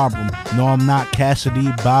the problem. No, I'm not Cassidy.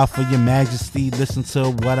 Bow for your majesty. Listen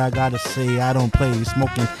to what I gotta say. I don't play.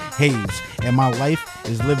 Smoking haze. And my life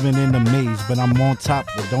is living in a maze. But I'm on top.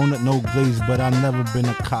 The donut, no glaze. But I've never been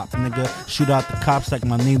a cop, nigga. Shoot out the cops like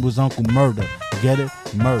my name was Uncle Murder. Get it?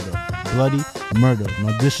 Murder. Bloody murder.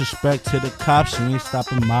 No disrespect to the cops. You ain't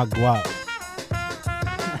stopping my guap.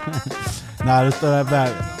 Nah, let's throw that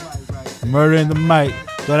back. Murder in the mic.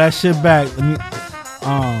 Throw that shit back. Let me.